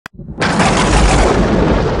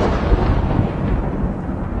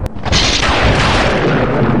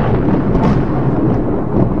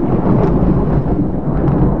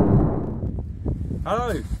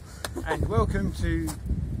welcome to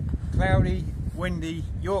cloudy, windy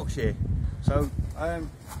Yorkshire. So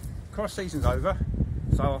cross season's over,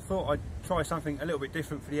 so I thought I'd try something a little bit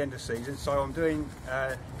different for the end of the season. So I'm doing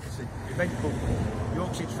it's an event called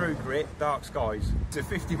Yorkshire True Grit Dark Skies. It's a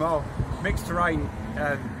 50-mile mixed terrain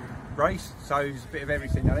race, so there's a bit of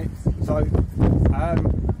everything on it. So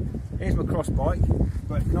here's my cross bike,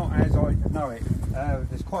 but not as I know it.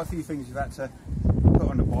 There's quite a few things you've had to put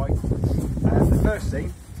on the bike. The first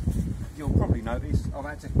thing you'll probably notice, I've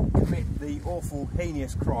had to commit the awful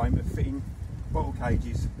heinous crime of fitting bottle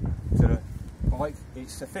cages to the bike.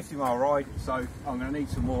 It's a 50-mile ride, so I'm going to need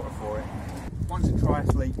some water for it. Once a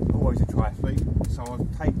triathlete, always a triathlete, so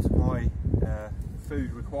I've taped my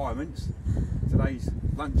food requirements. Today's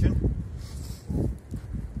luncheon,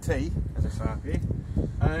 tea, as I say up here,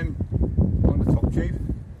 on the top tube.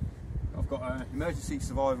 I've got an emergency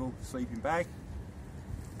survival sleeping bag,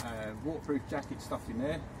 waterproof jacket stuffed in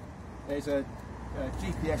there. There's a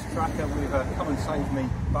GPS tracker with a come and save me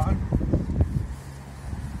button.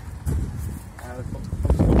 I've got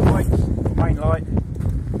lights, main light,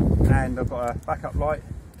 and I've got a backup light,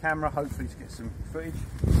 camera, hopefully to get some footage.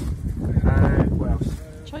 And what else?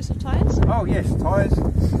 Choice of tyres? Oh yes, tyres.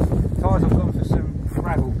 Tyres, I've gone for some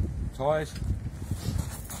gravel tyres.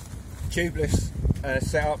 Tubeless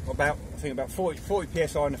setup, I think about 40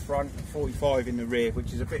 psi in the front and 45 in the rear,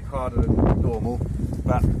 which is a bit harder than normal,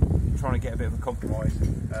 but trying to get a bit of a compromise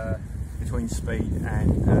between speed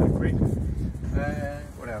and grip.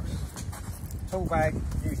 What else? Tool bag,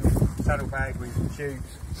 usual saddle bag with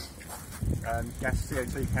tubes, gas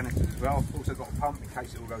CO2 canisters as well. Also got a pump in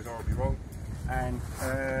case it all goes horribly wrong, and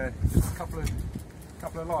just a couple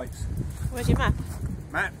of lights. Where's your map?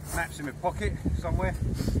 Map's in my pocket somewhere.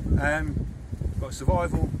 Got a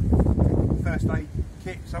survival first aid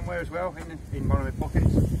kit somewhere as well in one of my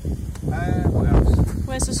pockets. What else?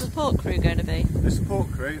 Where's the support crew going to be? The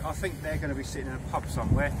support crew, I think they're going to be sitting in a pub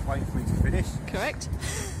somewhere waiting for me to finish. Correct.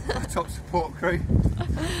 The top support crew,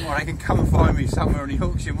 or they can come and find me somewhere on the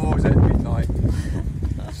Yorkshire moors at midnight,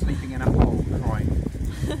 sleeping in a hole crying.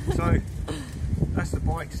 So that's the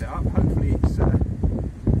bike set up. Hopefully it's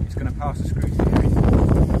going to pass the scrutiny.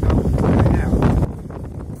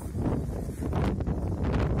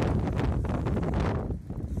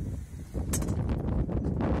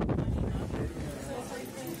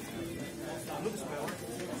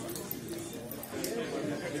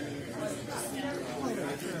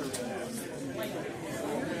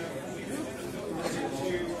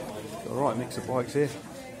 Right, mix of bikes here.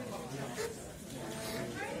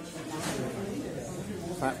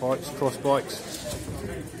 Fat bikes, cross bikes,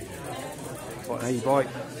 quite an e-bike.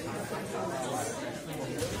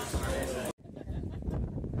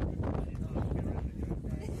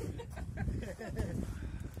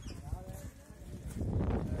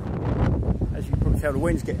 As you can probably tell, the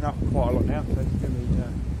wind's getting up quite a lot now, so it's going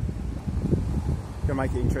to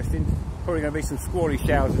make it interesting. Probably going to be some squally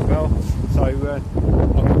showers as well, so I'm going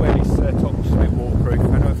to wear this top a bit waterproof. I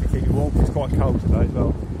know if it keeps you warm, it's quite cold today as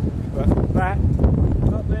well. But that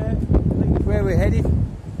up there, I think is where we're headed.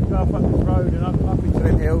 Go up this road and up into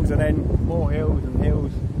them hills, and then more hills and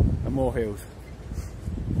hills and more hills.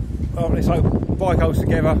 Well, let's hope bike holds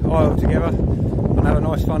together, I hold together, and have a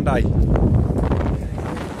nice fun day.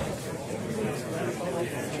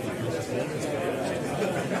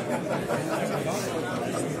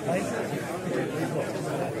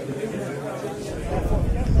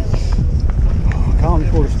 Calm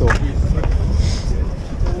before the storm.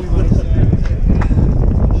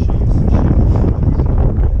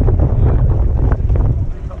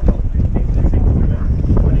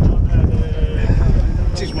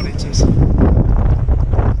 It is what it is.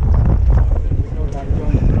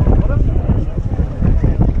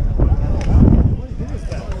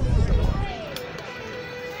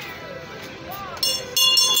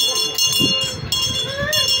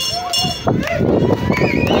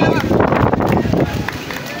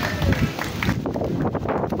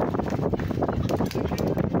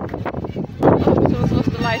 Someone's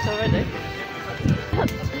lost the light already.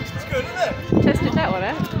 It's good, isn't it? Tested that one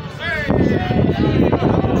out.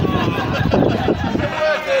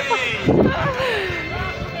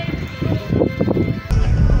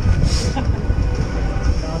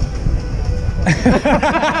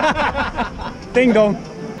 Ding dong.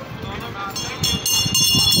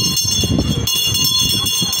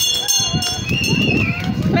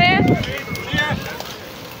 Clear.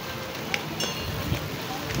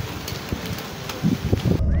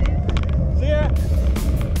 See ya.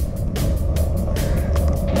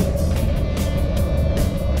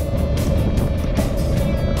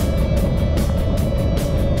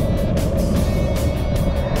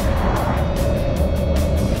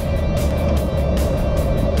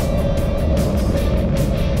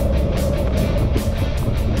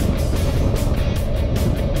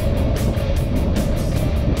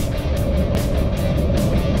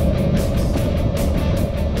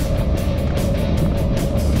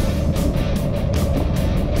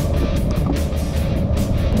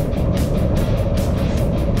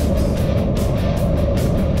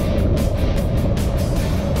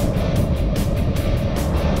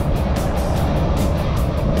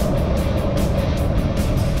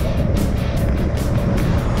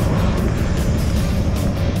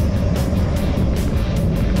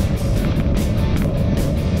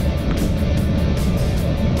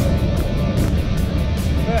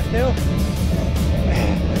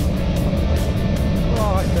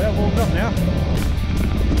 pulled up now.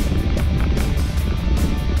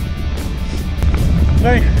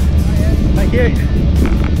 Right, thank you.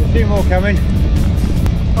 There's a few more coming.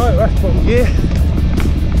 Right, that's bottom gear.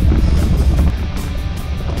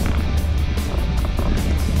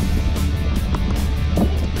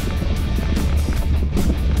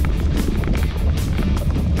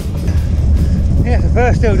 Yeah, the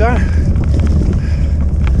first still done.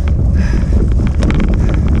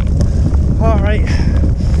 Heart rate,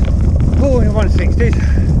 all in the 160s.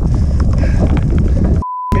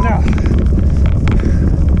 Enough.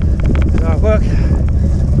 Hard work.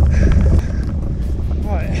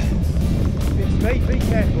 Right, bit of speed, be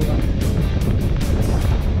careful though.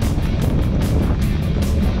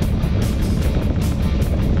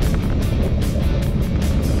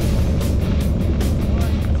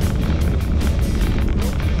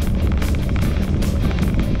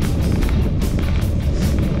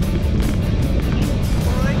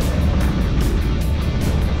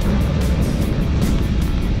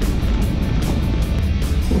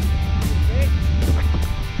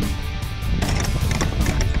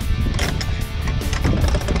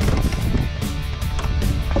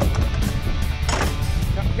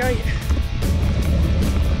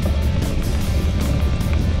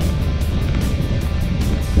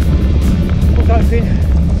 Hoping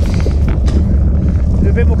there's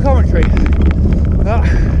a bit more commentary, but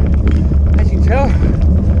as you can tell,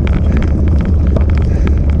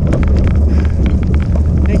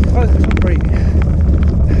 need to focus on breathing.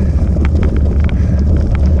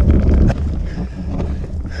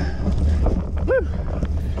 Woo!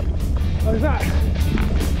 What was that?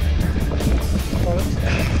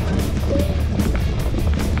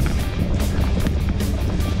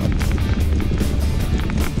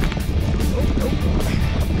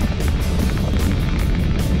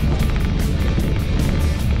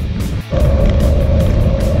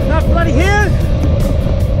 Bloody hill!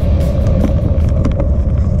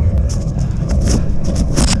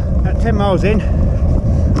 At 10 miles in,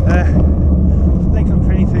 legs not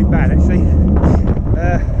feeling too bad actually.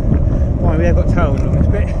 Well, we have got tail along this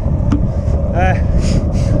bit.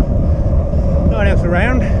 No one else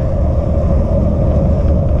around.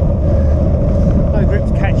 No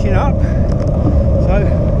grips catching up. So,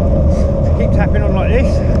 to keep tapping on like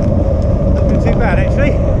this, not been too bad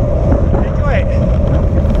actually. Enjoy it.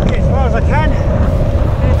 Get as far as I can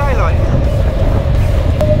in the daylight.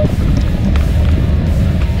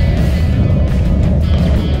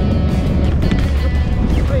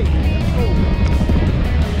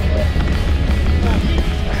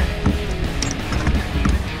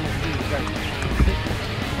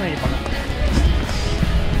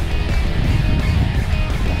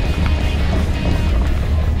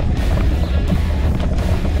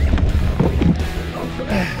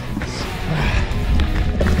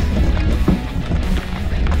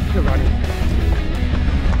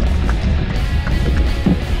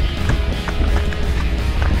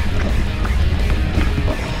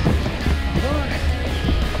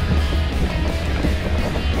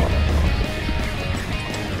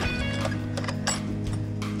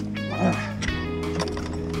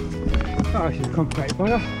 Oh, this is a complicated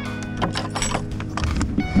bugger.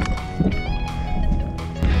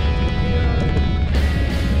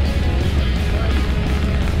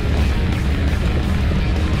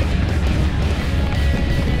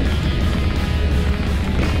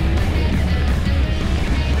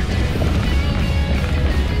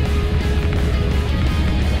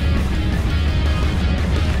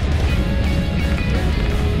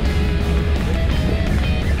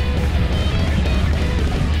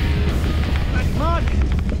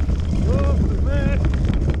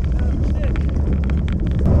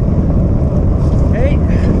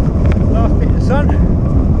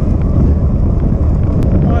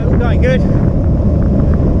 Good.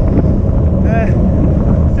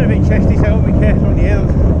 Still a bit chesty, so I'll be careful on the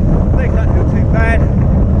hills. Legs don't feel too bad.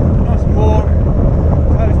 Nice and warm.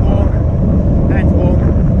 Toes warm. Hands warm.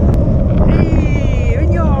 Hey,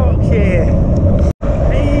 in Yorkshire.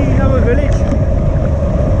 Hey, another village.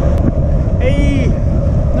 Hey,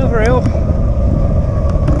 another hill.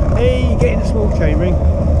 Hey, getting a small chain ring.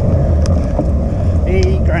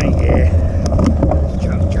 Hey, granny here.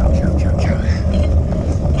 Chug, chug, chug, chug, chug.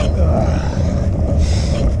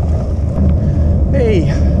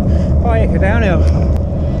 Hey, bike downhill.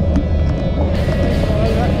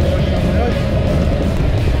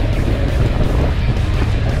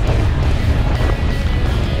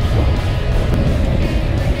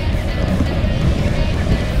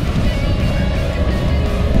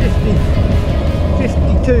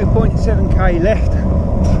 .7k left,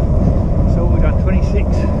 so we've done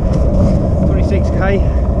 26k.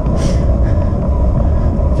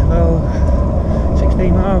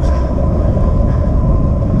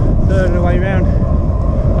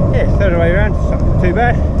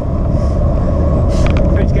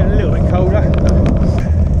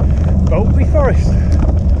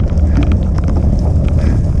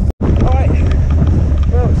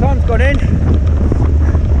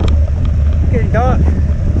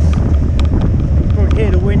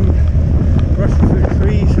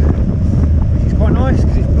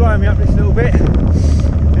 little bit.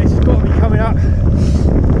 It's got to be coming up.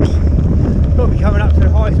 Got to be coming up to the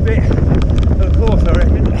highest bit of the course, I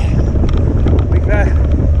reckon.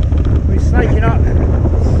 We're snaking up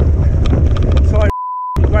side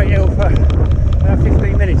of Great Hill for about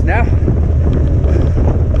 15 minutes now.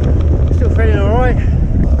 Still feeling alright.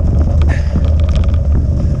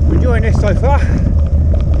 Enjoying this so far.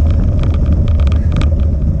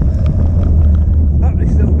 Up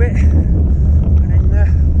this little bit and then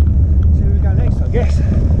see where we go next, I guess.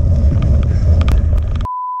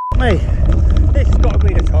 Me, this has got to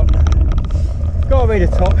be the top. Got to be the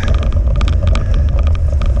top.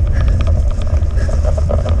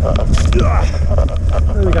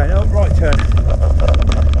 Where we going? Oh, right turn.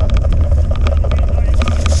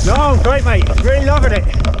 No, great mate. Really loving it.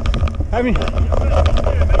 I mean,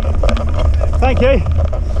 thank you.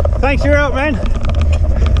 Thanks for your help, man.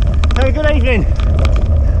 Have a good evening.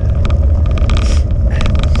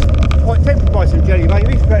 Quite tempted by some jelly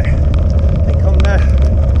babies, but I think I'm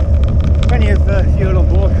plenty of fuel on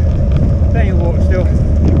board, plenty of water still,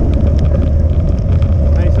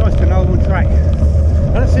 and it's nice to know I'm on track.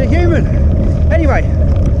 I don't see a human. Anyway,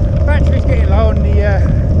 battery's getting low on the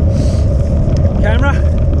camera,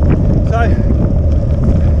 so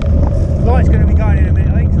light's going to be going in a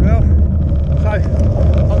minute, I think, as well. So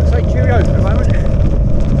I'm going to say cheerio for the moment.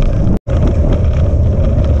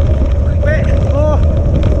 Quick bit more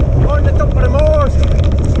on the top of the moors,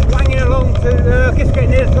 wanging along to just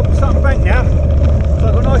getting near the top of Sutton Bank now. So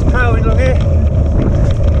I've got a nice tailwind along here,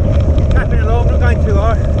 tapping along, not going too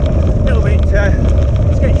hard, a little bit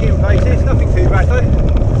sketchy in places, nothing too bad though.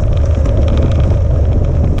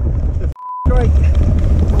 Great,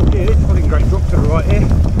 oh dear, this is fucking great drop to the right here.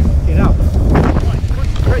 Get up. Right,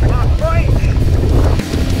 concentrate mark right.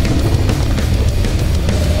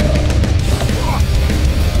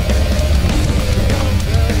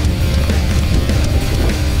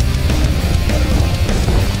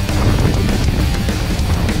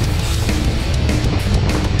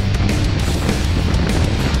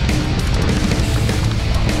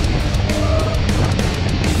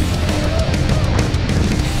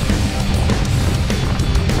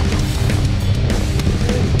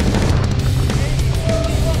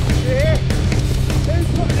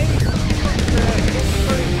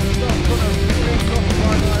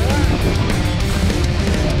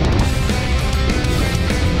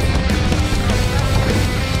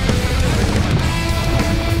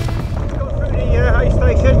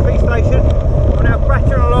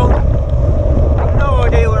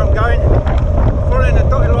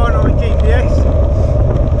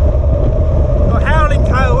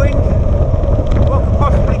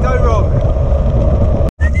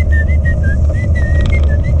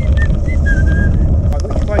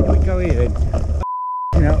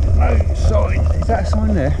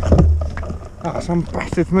 Some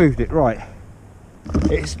bastard's moved it, right.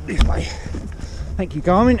 It's this way. Thank you,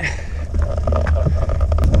 Garmin.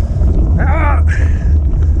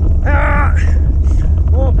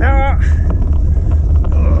 More power.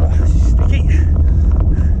 Oh, sticky.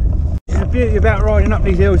 This is the beauty about riding up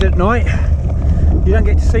these hills at night. You don't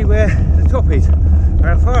get to see where the top is, or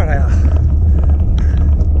how far they are.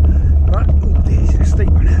 But, oh, this is a steep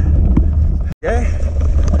one. Yeah.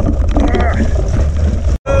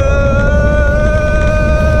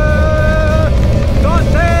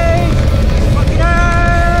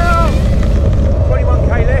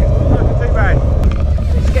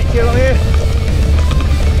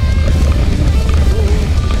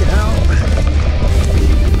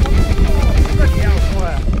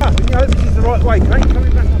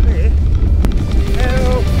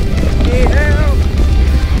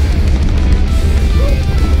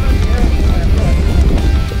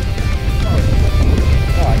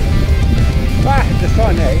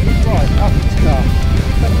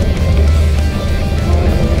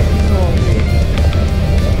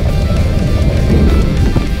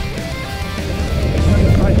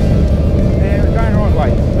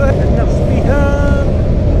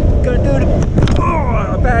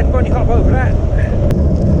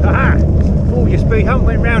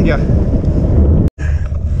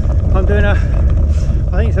 I'm doing I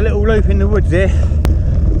think it's a little loop in the woods there.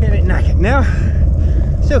 Getting a bit knackered now.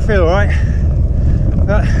 Still feel alright,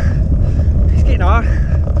 but it's getting hard.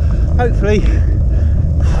 Hopefully,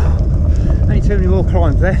 ain't too many more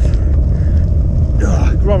climbs left.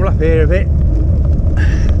 Grovel up here a bit.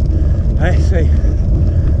 Let's see.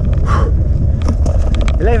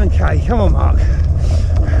 11k, come on, Mark.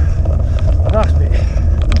 Last bit.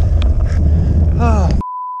 Oh,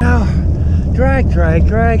 now drag.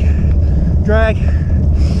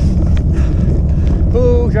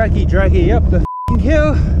 Oh, draggy up the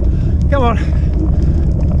hill. Come on.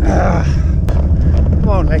 Come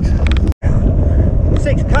on, legs.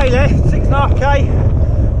 6k left,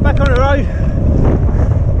 6.5k. Back on the road.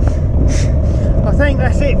 I think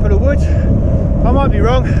that's it for the woods. I might be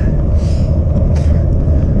wrong.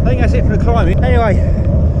 I think that's it for the climbing. Anyway,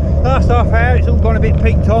 last half hour it's all gone a bit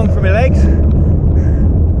peaked on for my legs.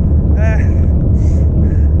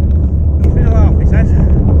 It's been a laugh, this has.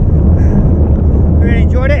 Really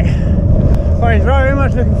enjoyed it. I was very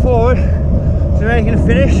much looking forward to making a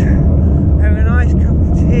finish, having a nice cup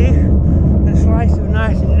of tea and a slice of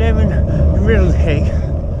nice lemon grilled egg.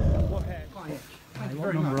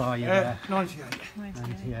 What number are you there? 98.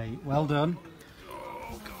 98. Well done.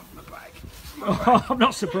 Oh God, my back. Oh, I'm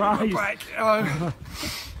not surprised. My back.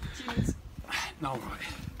 No, right.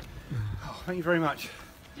 Oh, thank you very much.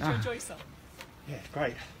 Did you enjoy yourself? Yeah, it's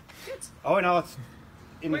great. Good. Oh, and I was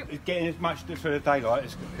getting as much for the daylight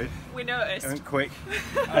as good. We noticed. And quick.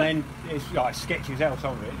 And then it's like sketches out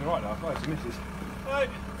some of it. It's right, last night, it's misses. Right.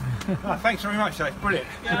 No, thanks very much, Dave. Brilliant.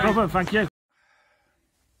 No problem, thank you.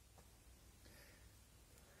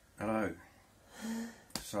 Hello.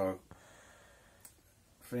 So,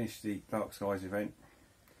 finished the Dark Skies event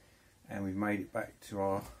and we've made it back to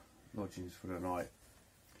our lodgings for the night.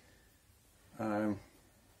 A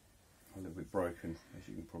little bit broken, as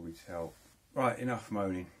you can probably tell. Right, enough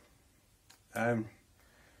moaning. Very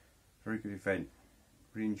good event.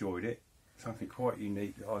 Really enjoyed it. Something quite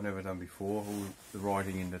unique that I've never done before. All the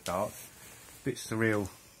riding in the dark. A bit surreal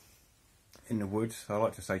in the woods. I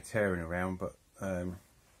like to say tearing around, but I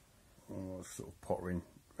was sort of pottering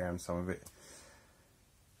around some of it.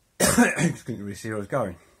 Just couldn't really see where I was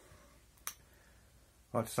going.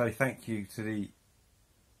 I'd like to say thank you to the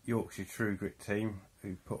Yorkshire True Grit team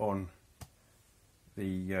who put on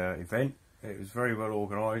the event. It was very well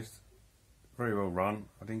organised, very well run.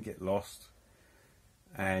 I didn't get lost,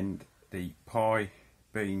 and the pie,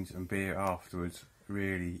 beans and beer afterwards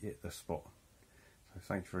really hit the spot. So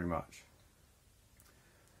thanks very much.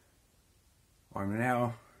 I'm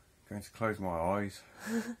now going to close my eyes.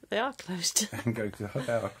 They are closed. And go to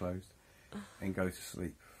they are closed and go to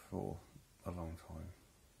sleep for a long time.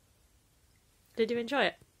 Did you enjoy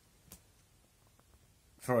it?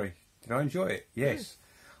 Sorry, did I enjoy it? Yes,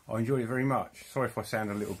 I enjoyed it very much. Sorry if I sound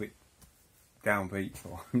a little bit downbeat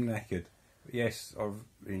or I'm knackered. But yes, I've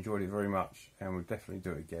enjoyed it very much and would definitely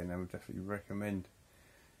do it again, and would definitely recommend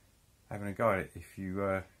having a go at it if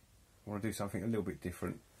you want to do something a little bit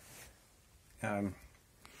different.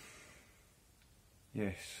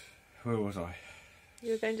 Yes, where was I?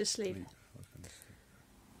 You were going to sleep. I was going to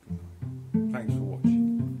sleep. Thanks for watching.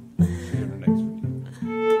 See you in the next video.